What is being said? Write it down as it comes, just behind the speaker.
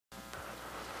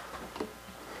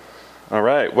All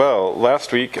right. Well,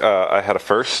 last week I had a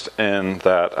first in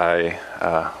that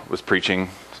I was preaching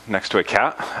next to a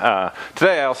cat.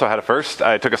 Today I also had a first.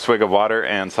 I took a swig of water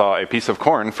and saw a piece of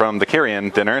corn from the carry-in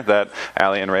dinner that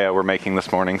Allie and Rhea were making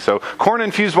this morning. So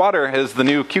corn-infused water is the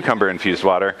new cucumber-infused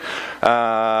water.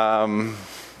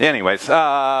 Anyways, to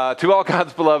all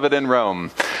God's beloved in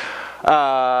Rome.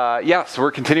 Yes,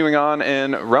 we're continuing on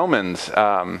in Romans.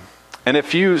 And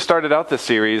if you started out this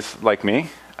series like me,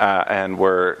 and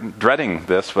were dreading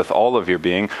this with all of your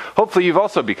being, hopefully you've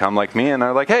also become like me and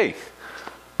are like, hey,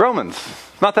 Romans,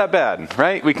 it's not that bad,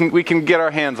 right? We can get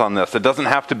our hands on this. It doesn't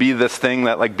have to be this thing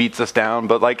that like beats us down,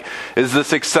 but like is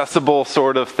this accessible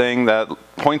sort of thing that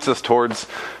points us towards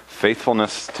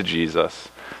faithfulness to Jesus.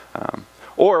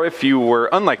 Or if you were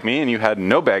unlike me and you had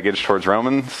no baggage towards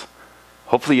Romans,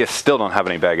 hopefully you still don't have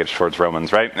any baggage towards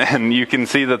Romans, right? And you can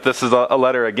see that this is a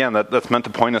letter, again, that's meant to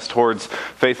point us towards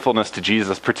faithfulness to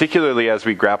Jesus, particularly as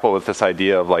we grapple with this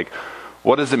idea of, like,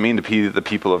 what does it mean to be the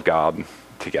people of God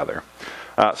together?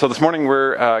 So this morning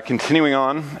we're continuing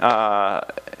on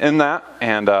in that,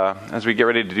 and as we get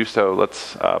ready to do so,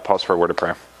 let's pause for a word of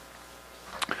prayer.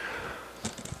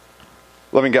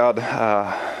 Loving God,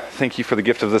 thank you for the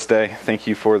gift of this day. Thank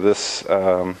you for this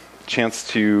chance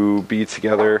to be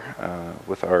together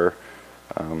with our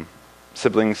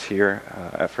siblings here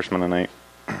at First Mennonite.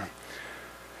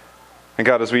 And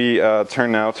God, as we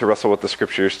turn now to wrestle with the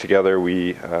scriptures together,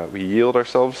 we yield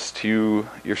ourselves to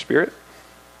your Spirit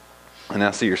and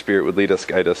ask that your Spirit would lead us,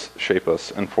 guide us, shape us,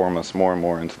 and form us more and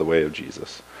more into the way of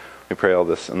Jesus. We pray all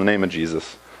this in the name of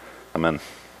Jesus. Amen.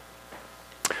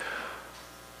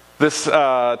 This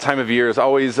time of year is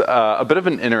always a bit of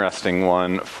an interesting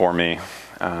one for me.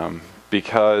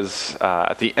 Because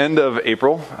at the end of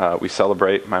April, we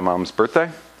celebrate my mom's birthday.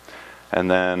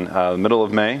 And then the middle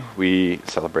of May, we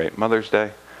celebrate Mother's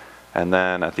Day. And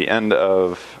then at the end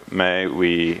of May,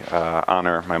 we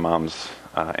honor my mom's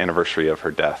anniversary of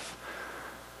her death.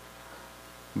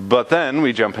 But then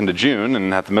we jump into June,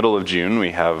 and at the middle of June,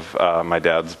 we have my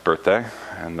dad's birthday.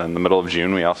 And then the middle of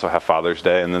June, we also have Father's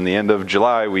Day. And then the end of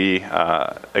July, we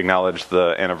acknowledge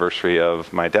the anniversary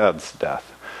of my dad's death.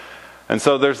 And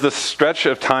so there's this stretch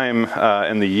of time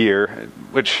in the year,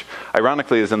 which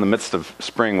ironically is in the midst of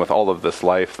spring with all of this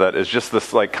life, that is just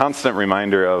this like constant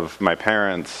reminder of my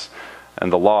parents and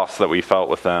the loss that we felt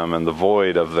with them and the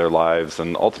void of their lives,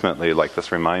 and ultimately like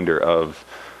this reminder of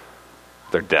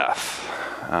their death.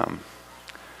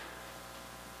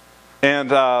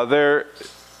 There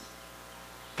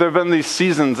have been these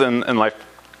seasons in life,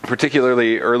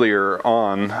 particularly earlier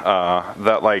on,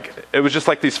 that like it was just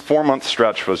like these 4-month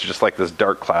stretch was just like this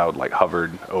dark cloud like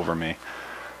hovered over me.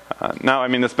 Now, I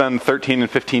mean, it's been 13 and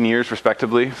 15 years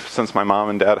respectively since my mom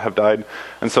and dad have died,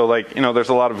 and so like there's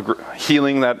a lot of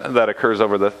healing that occurs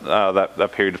over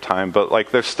that period of time. But like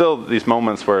there's still these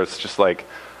moments where it's just like,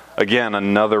 again,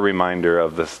 another reminder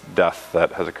of this death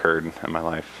that has occurred in my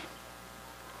life.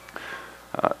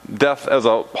 Death as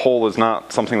a whole is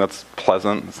not something that's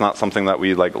pleasant. It's not something that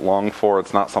we like long for.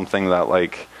 It's not something that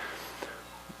like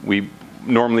we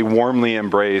normally warmly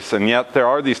embrace. And yet there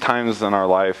are these times in our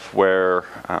life where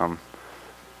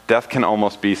death can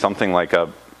almost be something like a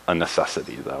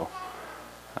necessity, though.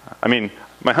 I mean,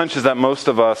 my hunch is that most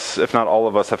of us, if not all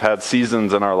of us, have had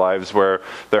seasons in our lives where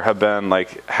there have been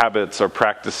like habits or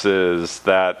practices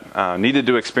that needed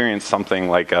to experience something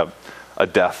like a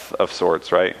death of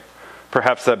sorts, right?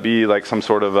 Perhaps that be like some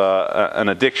sort of an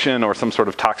addiction or some sort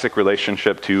of toxic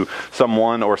relationship to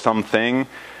someone or something.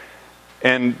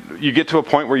 And you get to a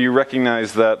point where you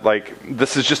recognize that like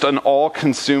this is just an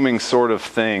all-consuming sort of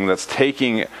thing that's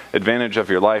taking advantage of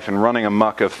your life and running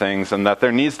amok of things, and that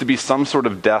there needs to be some sort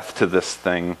of death to this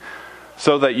thing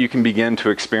so that you can begin to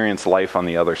experience life on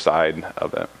the other side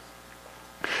of it.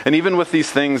 And even with these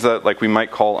things that like we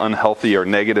might call unhealthy or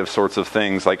negative sorts of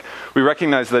things, like we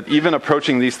recognize that even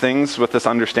approaching these things with this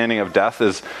understanding of death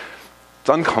it's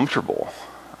uncomfortable.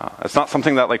 It's not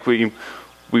something that like we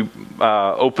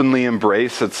openly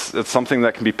embrace. It's something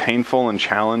that can be painful and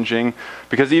challenging,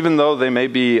 because even though they may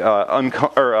be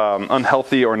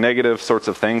unhealthy or negative sorts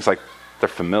of things, like they're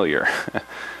familiar.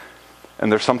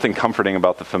 And there's something comforting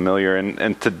about the familiar.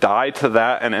 And to die to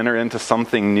that and enter into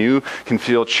something new can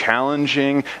feel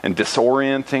challenging and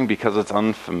disorienting because it's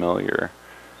unfamiliar.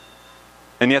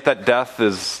 And yet that death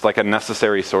is like a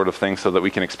necessary sort of thing so that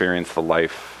we can experience the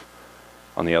life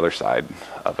on the other side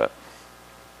of it.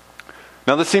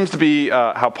 Now, this seems to be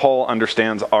how Paul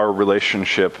understands our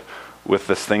relationship with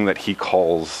this thing that he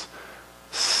calls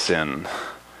sin.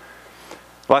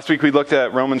 Last week we looked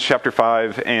at Romans chapter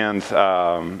 5, and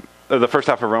the first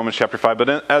half of Romans chapter 5, but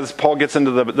as Paul gets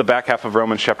into the back half of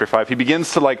Romans chapter 5, he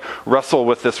begins to like wrestle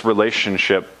with this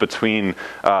relationship between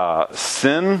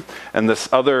sin and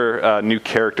this other new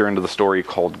character into the story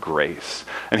called grace.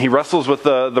 And he wrestles with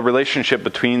the relationship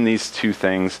between these two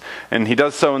things, and he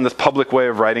does so in this public way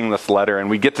of writing this letter, and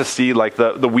we get to see like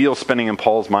the wheel spinning in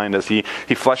Paul's mind as he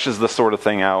fleshes this sort of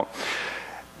thing out.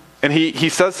 And he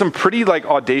says some pretty like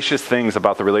audacious things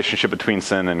about the relationship between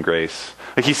sin and grace.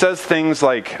 Like he says things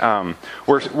like,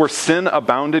 where sin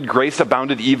abounded, grace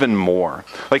abounded even more.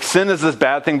 Like sin is this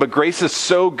bad thing, but grace is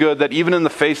so good that even in the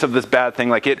face of this bad thing,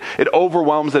 like it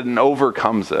overwhelms it and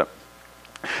overcomes it.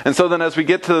 And so then as we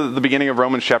get to the beginning of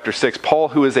Romans chapter 6, Paul,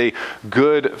 who is a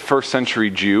good first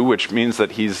century Jew, which means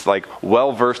that he's like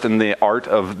well versed in the art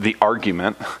of the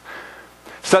argument,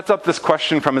 sets up this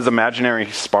question from his imaginary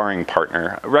sparring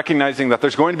partner, recognizing that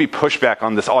there's going to be pushback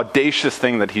on this audacious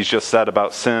thing that he's just said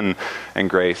about sin and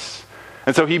grace.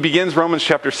 And so he begins Romans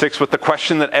chapter 6 with the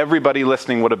question that everybody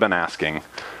listening would have been asking.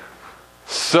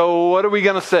 So what are we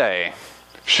going to say?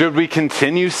 Should we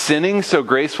continue sinning so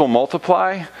grace will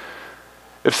multiply?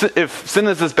 If sin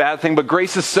is this bad thing, but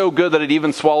grace is so good that it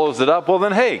even swallows it up, well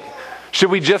then hey, should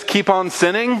we just keep on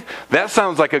sinning? That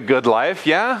sounds like a good life,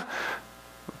 yeah?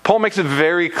 Paul makes it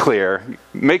very clear,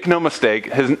 make no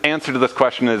mistake, his answer to this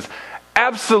question is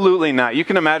absolutely not. You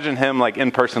can imagine him like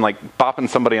in person, like bopping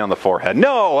somebody on the forehead.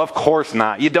 No, of course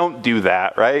not. You don't do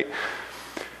that, right?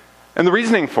 And the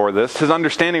reasoning for this, his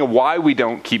understanding of why we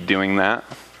don't keep doing that,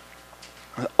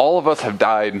 all of us have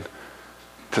died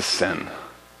to sin.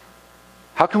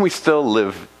 How can we still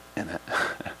live in it?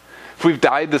 If we've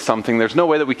died to something, there's no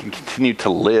way that we can continue to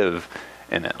live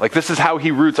in it. Like this is how he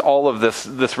roots all of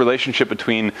this relationship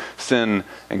between sin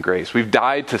and grace. We've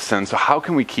died to sin, so how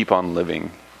can we keep on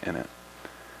living in it?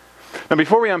 Now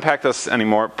before we unpack this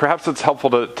anymore, perhaps it's helpful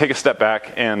to take a step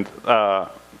back and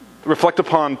reflect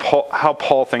upon how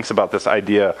Paul thinks about this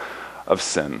idea of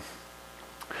sin.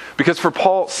 Because for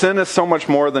Paul, sin is so much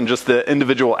more than just the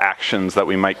individual actions that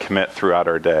we might commit throughout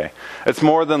our day. It's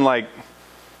more than like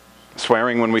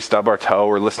swearing when we stub our toe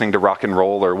or listening to rock and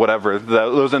roll or whatever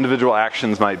those individual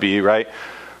actions might be, right?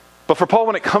 But for Paul,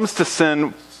 when it comes to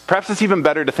sin, perhaps it's even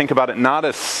better to think about it not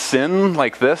as sin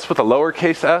like this with a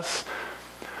lowercase s,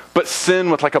 but sin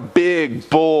with like a big,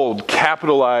 bold,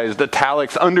 capitalized,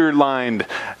 italics, underlined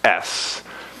S.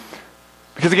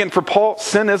 Because again, for Paul,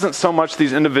 sin isn't so much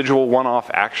these individual one-off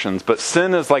actions, but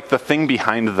sin is like the thing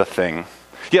behind the thing.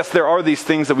 Yes, there are these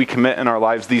things that we commit in our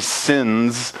lives, these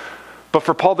sins, but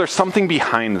for Paul, there's something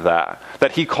behind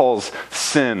that he calls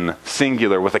sin,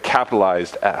 singular, with a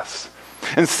capitalized S.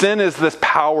 And sin is this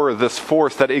power, this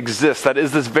force that exists, that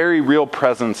is this very real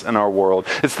presence in our world.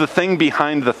 It's the thing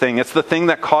behind the thing. It's the thing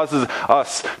that causes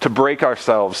us to break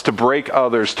ourselves, to break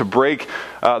others, to break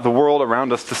the world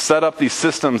around us, to set up these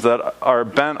systems that are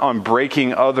bent on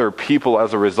breaking other people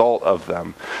as a result of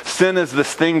them. Sin is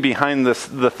this thing behind the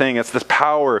thing. It's this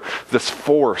power, this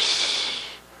force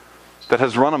that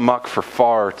has run amok for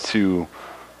far too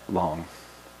long.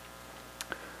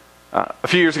 A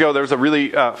few years ago, there was a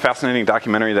really fascinating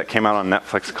documentary that came out on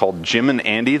Netflix called Jim and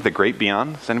Andy, The Great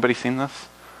Beyond. Has anybody seen this?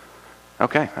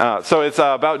 Okay. So it's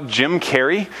about Jim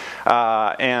Carrey,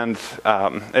 and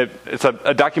it's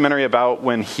a documentary about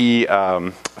when he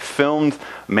filmed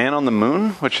Man on the Moon,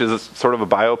 which is sort of a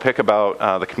biopic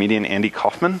about the comedian Andy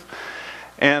Kaufman.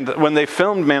 And when they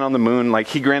filmed Man on the Moon, like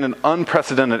he granted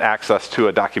unprecedented access to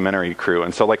a documentary crew.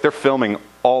 And so like they're filming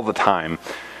all the time.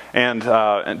 And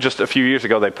just a few years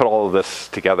ago, they put all of this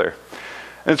together.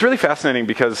 And it's really fascinating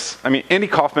because, I mean, Andy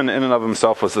Kaufman in and of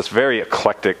himself was this very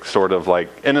eclectic sort of like,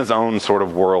 in his own sort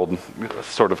of world,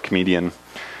 sort of comedian.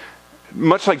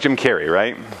 Much like Jim Carrey,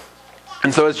 right?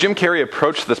 And so as Jim Carrey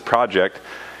approached this project,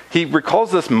 he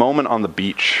recalls this moment on the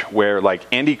beach where like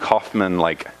Andy Kaufman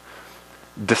like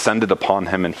descended upon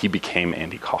him and he became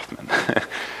Andy Kaufman.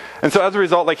 And so as a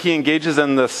result, like he engages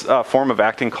in this form of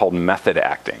acting called method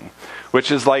acting,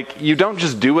 which is like you don't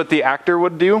just do what the actor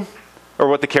would do or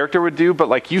what the character would do, but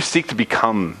like you seek to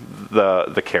become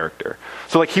the character.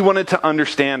 So like he wanted to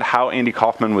understand how Andy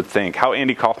Kaufman would think, how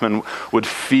Andy Kaufman would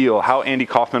feel, how Andy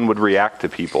Kaufman would react to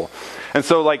people. And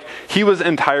so like he was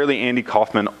entirely Andy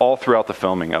Kaufman all throughout the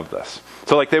filming of this.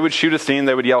 So like they would shoot a scene,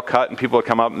 they would yell cut, and people would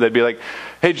come up and they'd be like,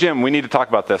 "Hey Jim, we need to talk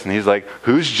about this." And he's like,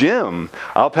 "Who's Jim?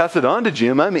 I'll pass it on to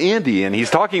Jim. I'm Andy." And he's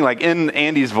talking like in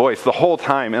Andy's voice the whole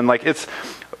time. And like it's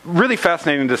really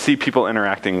fascinating to see people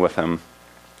interacting with him.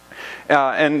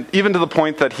 And even to the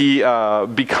point that he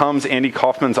becomes Andy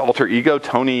Kaufman's alter ego,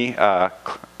 Tony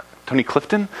Tony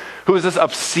Clifton, who was this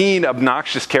obscene,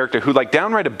 obnoxious character who like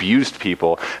downright abused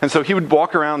people. And so he would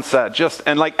walk around set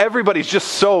and like everybody's just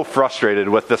so frustrated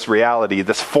with this reality,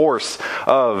 this force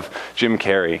of Jim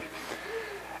Carrey.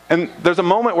 And there's a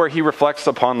moment where he reflects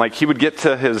upon, like, he would get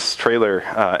to his trailer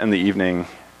in the evening,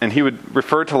 and he would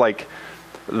refer to, like,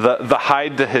 the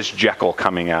Hyde to his Jekyll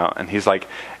coming out. And he's like,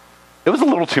 it was a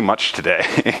little too much today.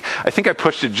 I think I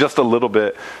pushed it just a little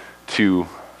bit too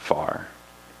far.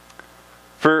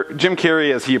 For Jim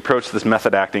Carrey, as he approached this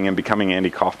method acting and becoming Andy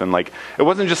Kaufman, like, it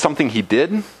wasn't just something he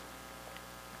did, it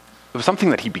was something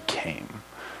that he became.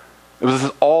 It was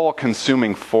this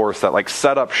all-consuming force that like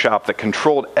set up shop, that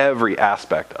controlled every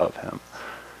aspect of him.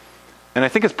 And I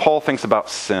think as Paul thinks about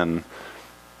sin,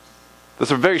 there's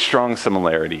a very strong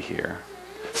similarity here.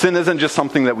 Sin isn't just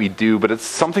something that we do, but it's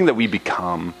something that we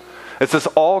become. It's this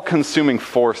all-consuming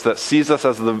force that sees us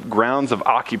as the grounds of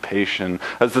occupation,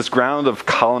 as this ground of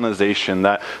colonization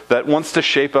that wants to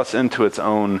shape us into its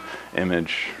own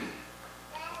image.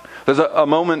 There's a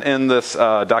moment in this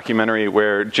documentary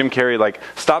where Jim Carrey like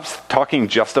stops talking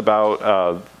just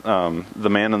about the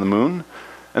man in the moon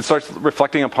and starts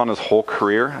reflecting upon his whole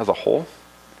career as a whole.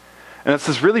 And it's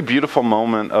this really beautiful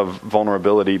moment of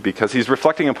vulnerability because he's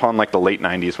reflecting upon like the late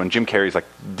 90s when Jim Carrey's like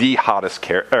the hottest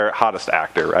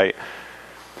actor, right?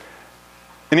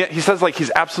 And yet he says like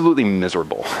he's absolutely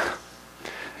miserable.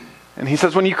 And he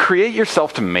says when you create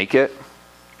yourself to make it,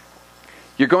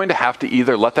 you're going to have to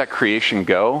either let that creation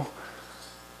go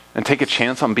and take a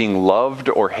chance on being loved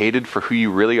or hated for who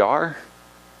you really are,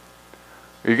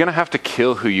 or you're going to have to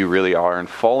kill who you really are and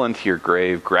fall into your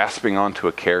grave grasping onto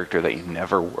a character that you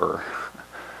never were.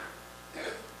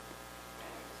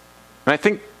 And I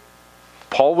think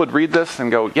Paul would read this and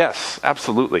go, yes,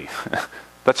 absolutely.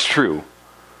 That's true.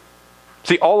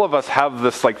 See, all of us have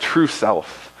this like true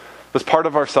self. This part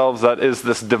of ourselves that is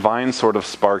this divine sort of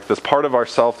spark, this part of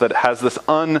ourself that has this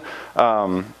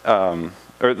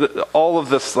all of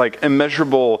this like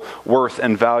immeasurable worth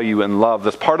and value and love,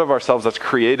 this part of ourselves that's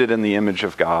created in the image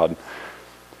of God.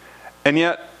 And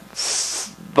yet,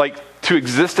 like, to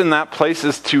exist in that place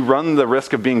is to run the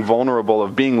risk of being vulnerable,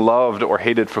 of being loved or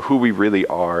hated for who we really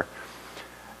are.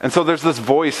 And so there's this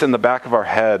voice in the back of our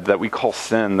head that we call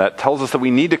sin that tells us that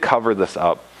we need to cover this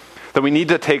up, that we need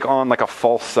to take on like a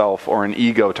false self or an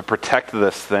ego to protect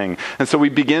this thing. And so we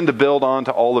begin to build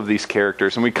onto all of these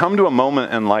characters. And we come to a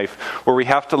moment in life where we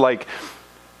have to like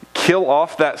kill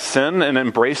off that sin and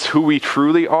embrace who we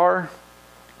truly are,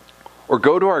 or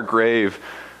go to our grave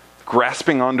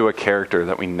grasping onto a character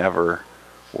that we never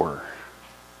were.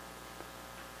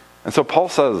 And so Paul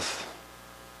says,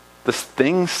 this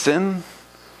thing, sin,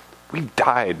 we've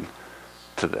died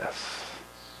to this.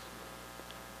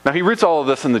 Now, he roots all of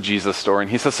this in the Jesus story, and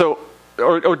he says,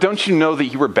 or don't you know that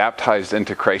you were baptized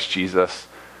into Christ Jesus?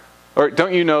 Or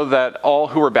don't you know that all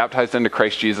who were baptized into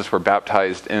Christ Jesus were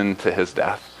baptized into his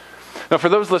death? Now, for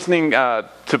those listening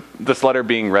to this letter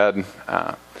being read,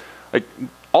 like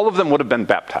all of them would have been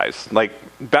baptized. Like,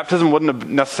 baptism wouldn't have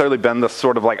necessarily been the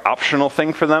sort of like optional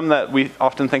thing for them that we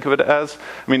often think of it as.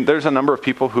 I mean, there's a number of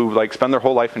people who like spend their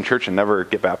whole life in church and never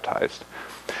get baptized.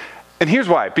 And here's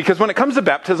why. Because when it comes to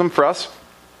baptism for us,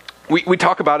 we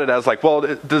talk about it as like, well,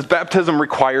 does baptism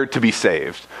require to be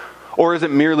saved? Or is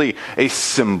it merely a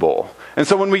symbol? And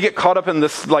so when we get caught up in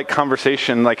this like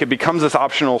conversation, like it becomes this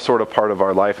optional sort of part of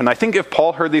our life. And I think if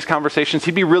Paul heard these conversations,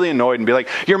 he'd be really annoyed and be like,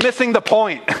 you're missing the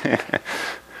point.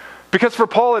 Because for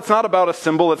Paul, it's not about a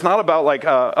symbol. It's not about like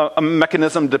a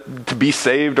mechanism to be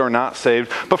saved or not saved.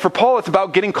 But for Paul, it's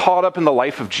about getting caught up in the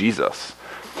life of Jesus.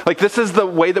 Like, this is the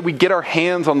way that we get our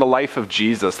hands on the life of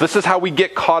Jesus. This is how we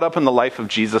get caught up in the life of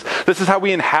Jesus. This is how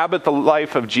we inhabit the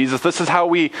life of Jesus. This is how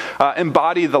we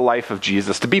embody the life of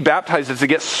Jesus. To be baptized is to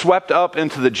get swept up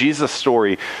into the Jesus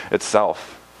story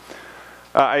itself.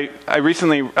 I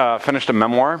recently finished a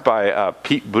memoir by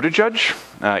Pete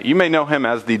Buttigieg. You may know him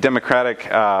as the Democratic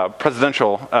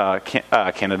presidential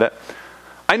candidate.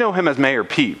 I know him as Mayor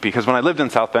Pete because when I lived in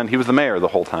South Bend, he was the mayor the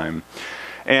whole time.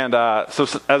 And so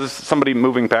as somebody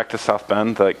moving back to South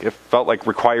Bend, like, it felt like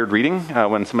required reading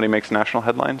when somebody makes national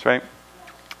headlines, right?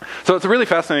 So it's a really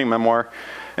fascinating memoir.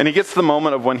 And he gets to the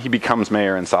moment of when he becomes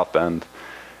mayor in South Bend.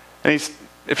 And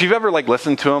if you've ever like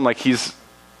listened to him, like he's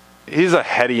a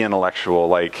heady intellectual,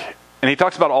 like, and he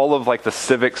talks about all of like the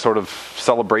civic sort of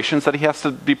celebrations that he has to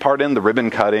be part in, the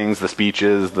ribbon cuttings, the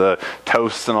speeches, the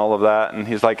toasts and all of that. And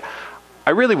he's like,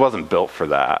 I really wasn't built for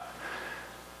that.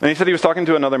 And he said he was talking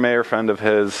to another mayor friend of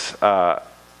his,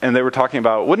 and they were talking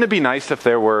about, wouldn't it be nice if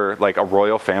there were like a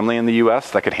royal family in the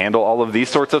U.S. that could handle all of these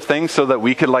sorts of things so that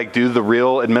we could like do the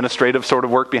real administrative sort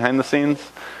of work behind the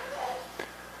scenes?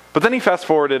 But then he fast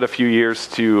forwarded a few years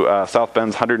to South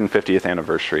Bend's 150th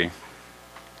anniversary.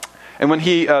 And when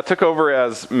he took over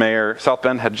as mayor, South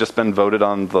Bend had just been voted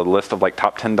on the list of like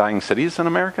top 10 dying cities in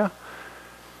America.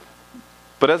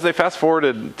 But as they fast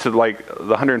forwarded to like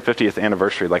the 150th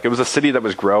anniversary, like it was a city that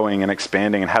was growing and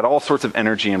expanding and had all sorts of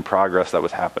energy and progress that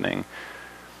was happening. And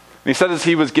he said as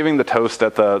he was giving the toast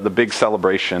at the big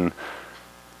celebration,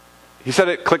 he said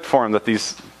it clicked for him that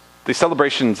these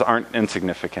celebrations aren't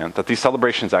insignificant, that these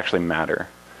celebrations actually matter.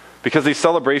 Because these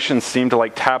celebrations seem to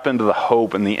like tap into the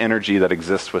hope and the energy that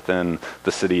exists within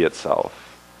the city itself.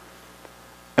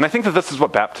 And I think that this is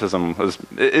what baptism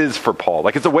is for Paul.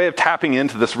 Like it's a way of tapping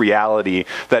into this reality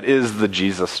that is the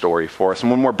Jesus story for us.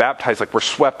 And when we're baptized, like we're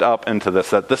swept up into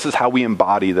this, that this is how we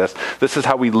embody this. This is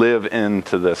how we live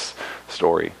into this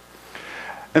story.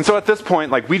 And so at this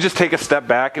point, like we just take a step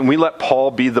back and we let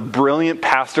Paul be the brilliant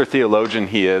pastor theologian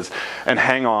he is and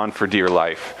hang on for dear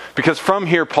life. Because from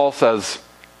here, Paul says,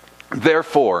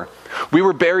 therefore, we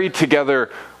were buried together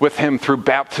with him through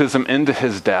baptism into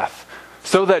his death,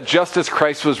 so that just as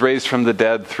Christ was raised from the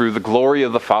dead through the glory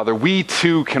of the Father, we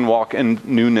too can walk in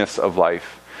newness of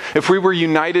life. If we were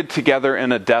united together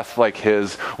in a death like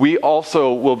his, we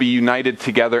also will be united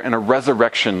together in a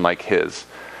resurrection like his.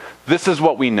 This is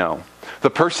what we know.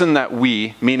 The person that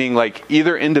we, meaning like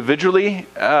either individually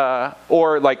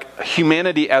or like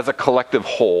humanity as a collective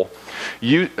whole,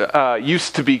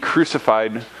 was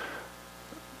crucified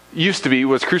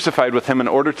with him in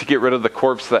order to get rid of the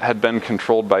corpse that had been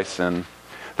controlled by sin.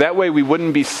 That way we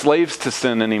wouldn't be slaves to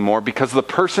sin anymore, because the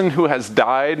person who has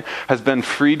died has been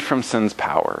freed from sin's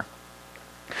power.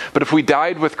 But if we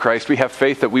died with Christ, we have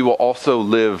faith that we will also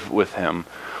live with him.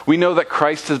 We know that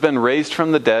Christ has been raised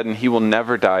from the dead and he will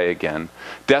never die again.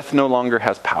 Death no longer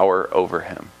has power over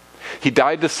him. He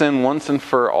died to sin once and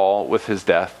for all with his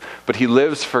death, but he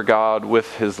lives for God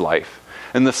with his life.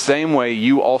 In the same way,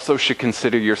 you also should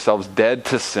consider yourselves dead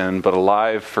to sin, but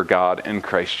alive for God in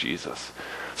Christ Jesus.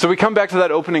 So we come back to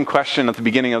that opening question at the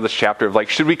beginning of this chapter of like,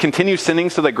 should we continue sinning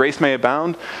so that grace may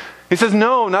abound? He says,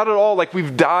 no, not at all. Like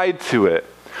we've died to it.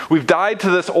 We've died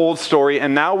to this old story,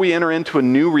 and now we enter into a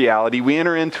new reality. We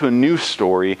enter into a new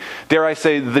story. Dare I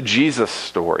say, the Jesus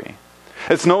story.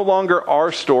 It's no longer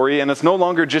our story, and it's no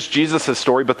longer just Jesus'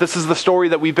 story, but this is the story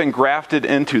that we've been grafted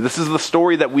into. This is the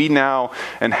story that we now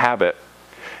inhabit.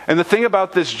 And the thing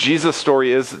about this Jesus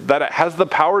story is that it has the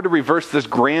power to reverse this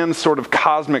grand sort of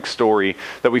cosmic story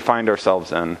that we find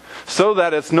ourselves in, so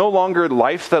that it's no longer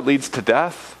life that leads to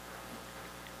death,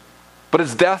 but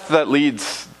it's death that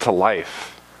leads to life.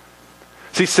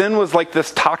 See, sin was like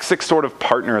this toxic sort of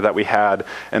partner that we had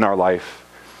in our life.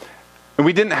 And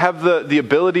we didn't have the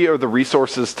ability or the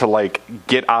resources to like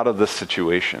get out of this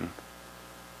situation.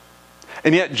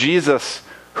 And yet Jesus,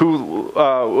 who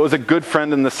was a good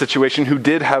friend in this situation, who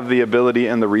did have the ability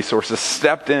and the resources,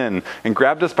 stepped in and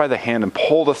grabbed us by the hand and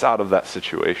pulled us out of that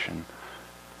situation.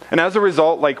 And as a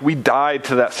result, like we died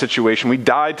to that situation. We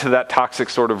died to that toxic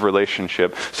sort of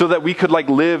relationship so that we could like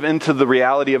live into the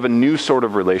reality of a new sort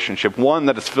of relationship, one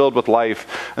that is filled with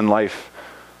life and life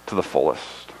to the fullest.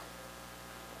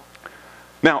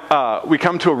 Now, we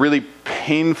come to a really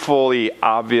painfully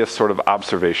obvious sort of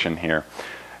observation here.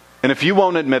 And if you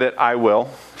won't admit it, I will,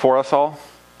 for us all.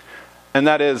 And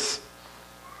that is,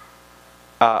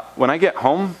 when I get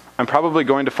home, I'm probably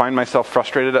going to find myself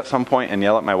frustrated at some point and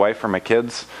yell at my wife or my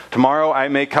kids. Tomorrow, I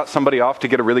may cut somebody off to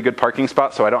get a really good parking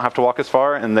spot so I don't have to walk as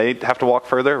far and they have to walk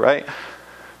further, right?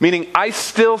 Meaning, I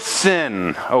still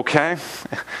sin, okay?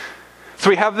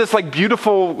 So we have this like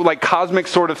beautiful, like cosmic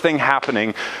sort of thing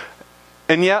happening.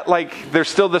 And yet, like, there's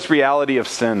still this reality of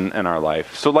sin in our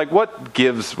life. So, like, what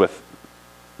gives with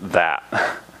that?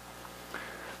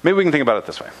 Maybe we can think about it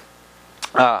this way.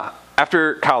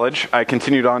 After college, I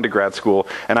continued on to grad school,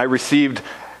 and I received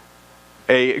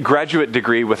a graduate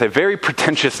degree with a very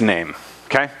pretentious name,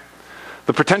 okay?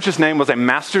 The pretentious name was a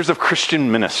Master's of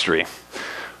Christian Ministry,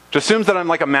 which assumes that I'm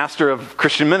like a master of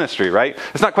Christian ministry, right?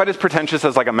 It's not quite as pretentious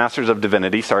as like a Master's of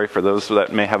Divinity. Sorry for those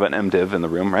that may have an MDiv in the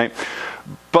room, right?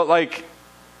 But like,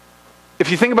 if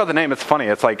you think about the name, it's funny.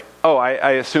 It's like, oh,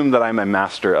 I assume that I'm a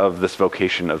master of this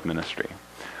vocation of ministry.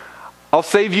 I'll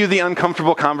save you the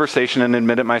uncomfortable conversation and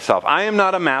admit it myself. I am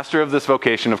not a master of this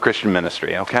vocation of Christian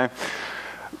ministry, okay?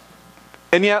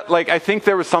 And yet, like, I think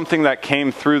there was something that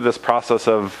came through this process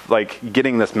of, like,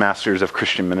 getting this master's of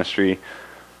Christian ministry.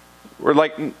 Where,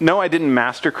 like, no, I didn't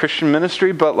master Christian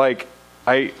ministry, but, like,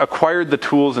 I acquired the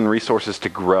tools and resources to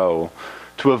grow,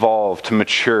 to evolve, to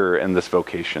mature in this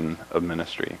vocation of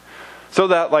ministry. So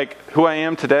that, like, who I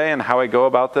am today and how I go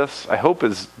about this, I hope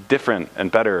is different and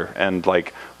better and,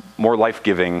 like, more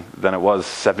life-giving than it was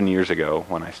 7 years ago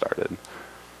when I started.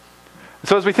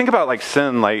 So as we think about like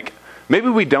sin, like maybe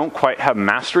we don't quite have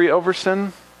mastery over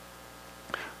sin,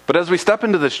 but as we step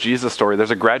into this Jesus story,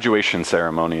 there's a graduation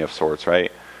ceremony of sorts,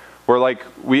 right? Where like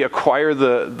we acquire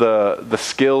the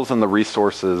skills and the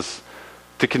resources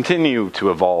to continue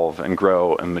to evolve and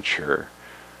grow and mature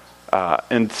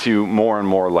into more and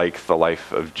more like the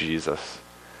life of Jesus.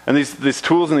 And these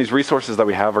tools and these resources that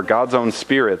we have are God's own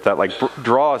Spirit that like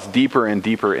draw us deeper and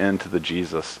deeper into the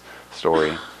Jesus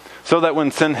story. So that when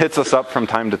sin hits us up from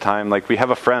time to time, like we have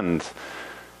a friend,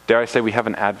 dare I say we have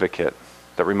an advocate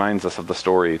that reminds us of the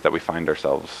story that we find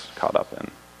ourselves caught up in.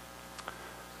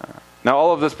 Now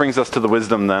all of this brings us to the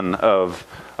wisdom then of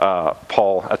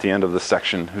Paul at the end of this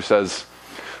section, who says,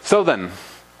 "So then,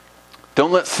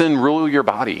 don't let sin rule your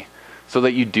body so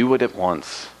that you do what it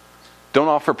wants. Don't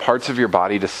offer parts of your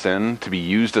body to sin to be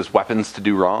used as weapons to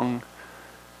do wrong.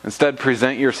 Instead,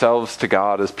 present yourselves to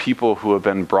God as people who have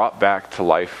been brought back to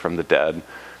life from the dead,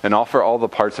 and offer all the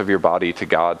parts of your body to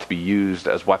God to be used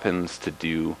as weapons to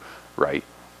do right."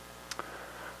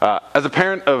 As a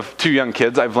parent of 2 young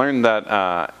kids, I've learned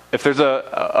that if there's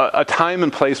a time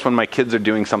and place when my kids are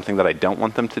doing something that I don't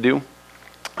want them to do,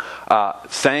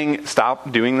 saying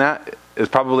stop doing that is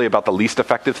probably about the least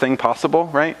effective thing possible,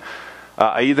 right?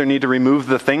 I either need to remove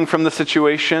the thing from the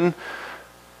situation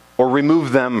or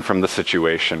remove them from the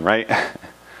situation, right?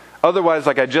 Otherwise,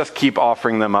 like I just keep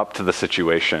offering them up to the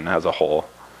situation as a whole.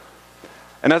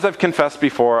 And as I've confessed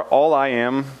before, all I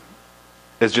am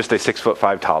is just a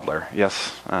 6'5" toddler.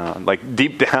 Yes, like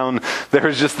deep down, there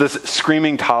is just this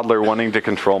screaming toddler wanting to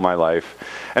control my life.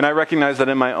 And I recognize that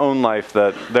in my own life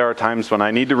that there are times when I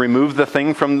need to remove the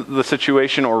thing from the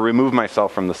situation or remove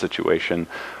myself from the situation,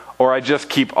 or I just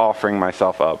keep offering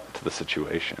myself up to the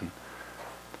situation.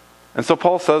 And so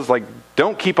Paul says, like,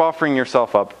 don't keep offering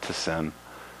yourself up to sin.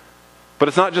 But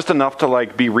it's not just enough to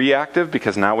like be reactive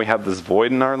because now we have this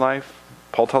void in our life.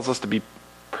 Paul tells us to be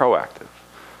proactive,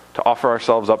 to offer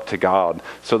ourselves up to God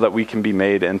so that we can be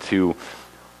made into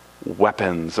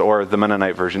weapons, or the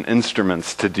Mennonite version,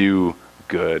 instruments to do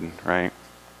good, right?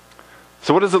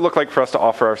 So what does it look like for us to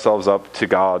offer ourselves up to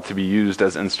God to be used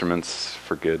as instruments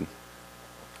for good?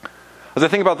 As I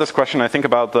think about this question, I think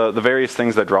about the various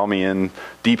things that draw me in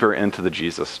deeper into the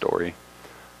Jesus story.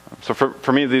 So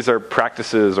for me, these are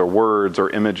practices or words or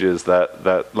images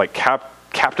that like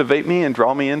captivate me and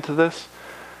draw me into this.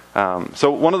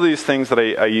 So one of these things that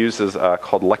I use is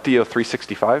called Lectio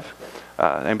 365.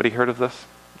 Anybody heard of this?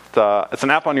 It's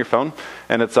an app on your phone,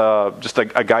 and it's just a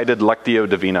guided Lectio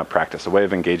Divina practice, a way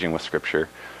of engaging with Scripture.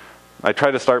 I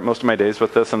try to start most of my days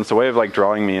with this, and it's a way of like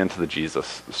drawing me into the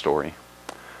Jesus story.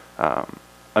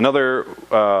 Another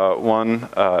one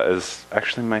is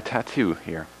actually my tattoo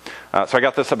here. So I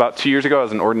got this about 2 years ago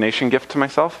as an ordination gift to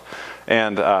myself,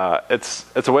 and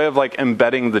it's a way of like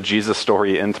embedding the Jesus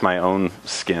story into my own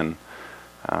skin.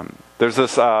 There's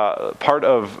this part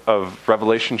of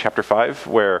Revelation chapter 5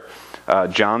 where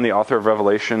John, the author of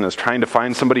Revelation, is trying to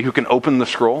find somebody who can open the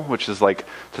scroll, which is like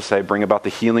to say bring about the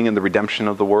healing and the redemption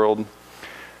of the world.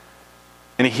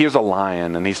 And he hears a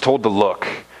lion, and he's told to look,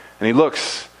 and he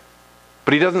looks,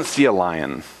 but he doesn't see a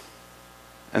lion.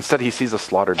 Instead, he sees a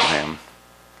slaughtered lamb.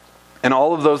 And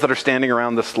all of those that are standing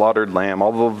around the slaughtered lamb,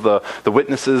 all of the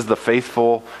witnesses, the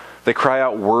faithful, they cry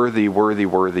out, "Worthy, worthy,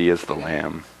 worthy is the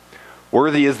Lamb."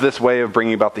 Worthy is this way of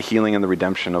bringing about the healing and the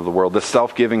redemption of the world, this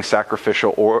self-giving,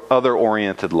 sacrificial, or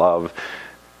other-oriented love.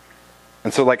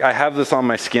 And so like I have this on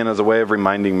my skin as a way of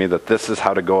reminding me that this is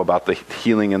how to go about the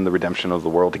healing and the redemption of the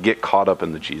world, to get caught up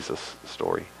in the Jesus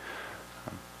story.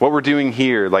 What we're doing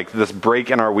here, like this break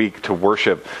in our week to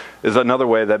worship, is another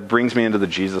way that brings me into the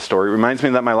Jesus story. It reminds me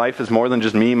that my life is more than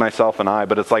just me, myself, and I,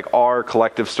 but it's like our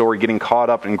collective story getting caught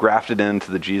up and grafted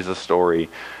into the Jesus story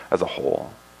as a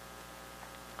whole.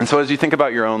 And so as you think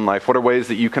about your own life, what are ways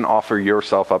that you can offer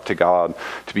yourself up to God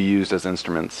to be used as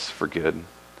instruments for good?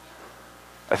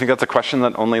 I think that's a question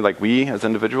that only like we as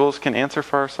individuals can answer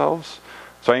for ourselves.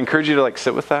 So I encourage you to like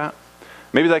sit with that.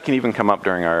 Maybe that can even come up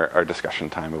during our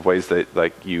discussion time of ways that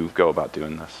like you go about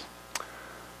doing this.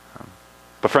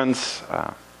 But friends,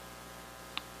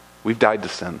 we've died to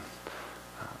sin.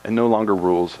 It no longer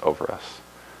rules over us.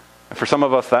 And for some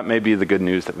of us, that may be the good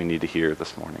news that we need to hear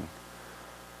this morning.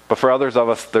 But for others of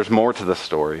us, there's more to this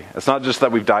story. It's not just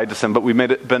that we've died to sin, but we've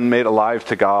been made alive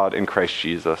to God in Christ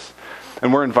Jesus.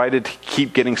 And we're invited to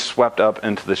keep getting swept up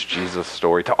into this Jesus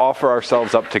story, to offer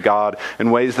ourselves up to God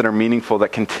in ways that are meaningful,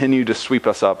 that continue to sweep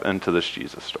us up into this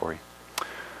Jesus story.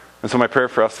 And so my prayer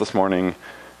for us this morning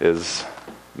is,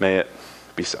 may it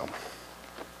be so.